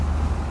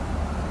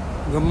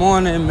Good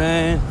morning,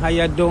 man. How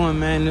y'all doing,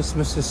 man? This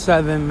is Mr.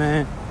 Seven,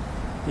 man.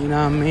 You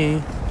know what I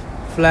mean?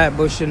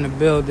 Flatbush in the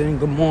building.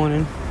 Good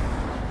morning.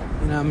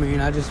 You know what I mean?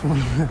 I just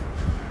want to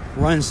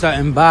run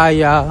something by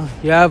y'all.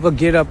 Y'all ever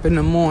get up in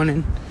the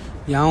morning,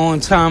 y'all on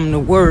time to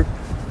work,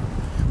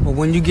 but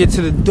when you get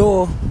to the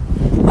door,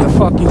 your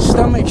fucking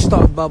stomach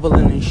start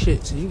bubbling and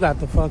shit. So you got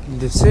the fucking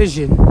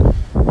decision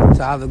to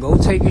either go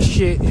take a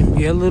shit and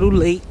be a little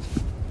late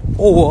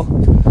or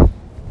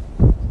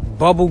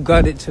bubble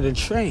gut it to the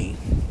train.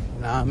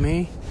 You know what I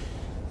mean?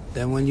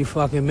 Then when you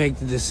fucking make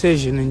the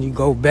decision and you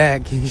go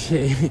back and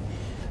shit,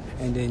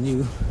 and then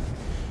you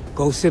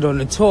go sit on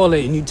the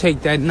toilet and you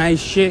take that nice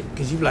shit,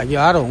 because you be like,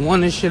 yo, I don't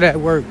want this shit at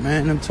work,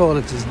 man. Them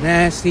toilets is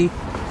nasty.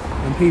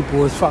 Them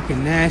people is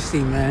fucking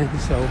nasty, man.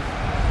 So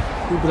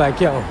you be like,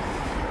 yo,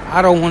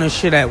 I don't want this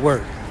shit at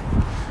work.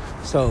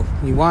 So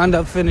you wind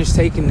up finish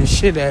taking the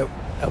shit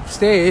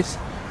upstairs,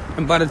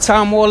 and by the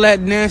time all that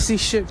nasty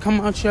shit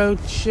come out your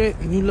shit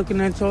and you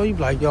looking at the toilet, you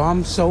be like, yo,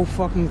 I'm so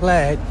fucking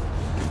glad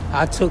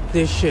I took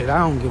this shit. I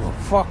don't give a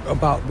fuck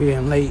about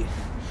being late,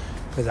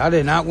 because I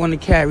did not want to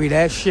carry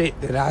that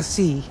shit that I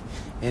see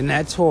in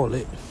that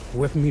toilet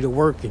with me to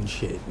work and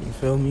shit. You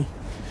feel me?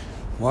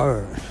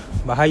 Word.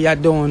 But how y'all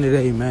doing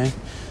today, man?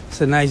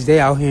 It's a nice day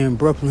out here in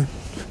Brooklyn.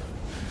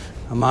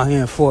 I'm out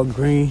here in Fort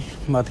Greene.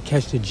 I'm about to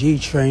catch the G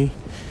train.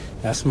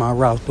 That's my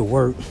route to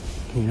work.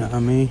 You know what I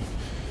mean?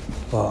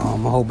 But I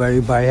hope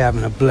everybody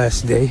having a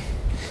blessed day.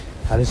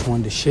 I just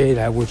wanted to share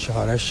that with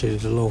y'all. That shit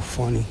is a little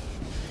funny.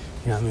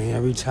 You know what I mean?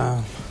 Every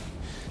time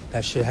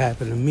that shit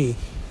happened to me,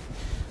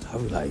 I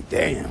was like,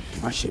 damn,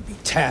 my shit be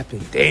tapping,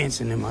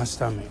 dancing in my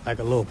stomach, like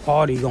a little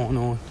party going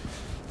on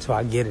till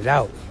I get it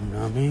out. You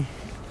know what I mean?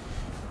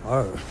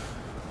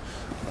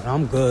 But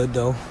I'm good,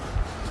 though.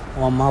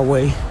 On my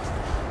way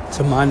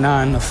to my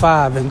 9 to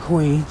 5 in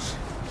Queens.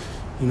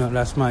 You know,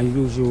 that's my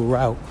usual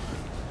route.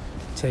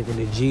 Taking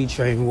the G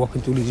train,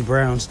 walking through these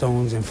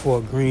brownstones in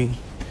Fort Greene.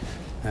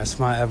 That's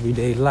my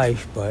everyday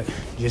life, but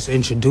just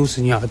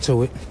introducing y'all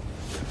to it.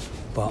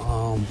 But,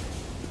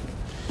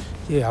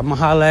 yeah, I'm going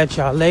to holler at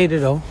y'all later,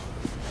 though. You know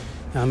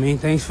what I mean?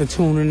 Thanks for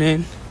tuning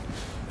in.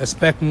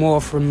 Expect more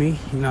from me.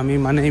 You know what I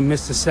mean? My name is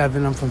Mr.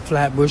 Seven. I'm from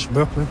Flatbush,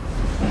 Brooklyn.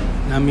 You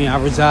know what I mean?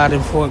 I reside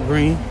in Fort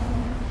Greene.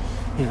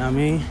 You know what I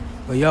mean?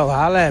 But, yo,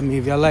 holler at me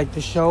if y'all like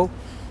the show.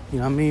 You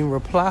know what I mean?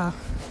 Reply.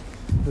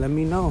 Let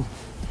me know.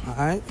 All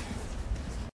right?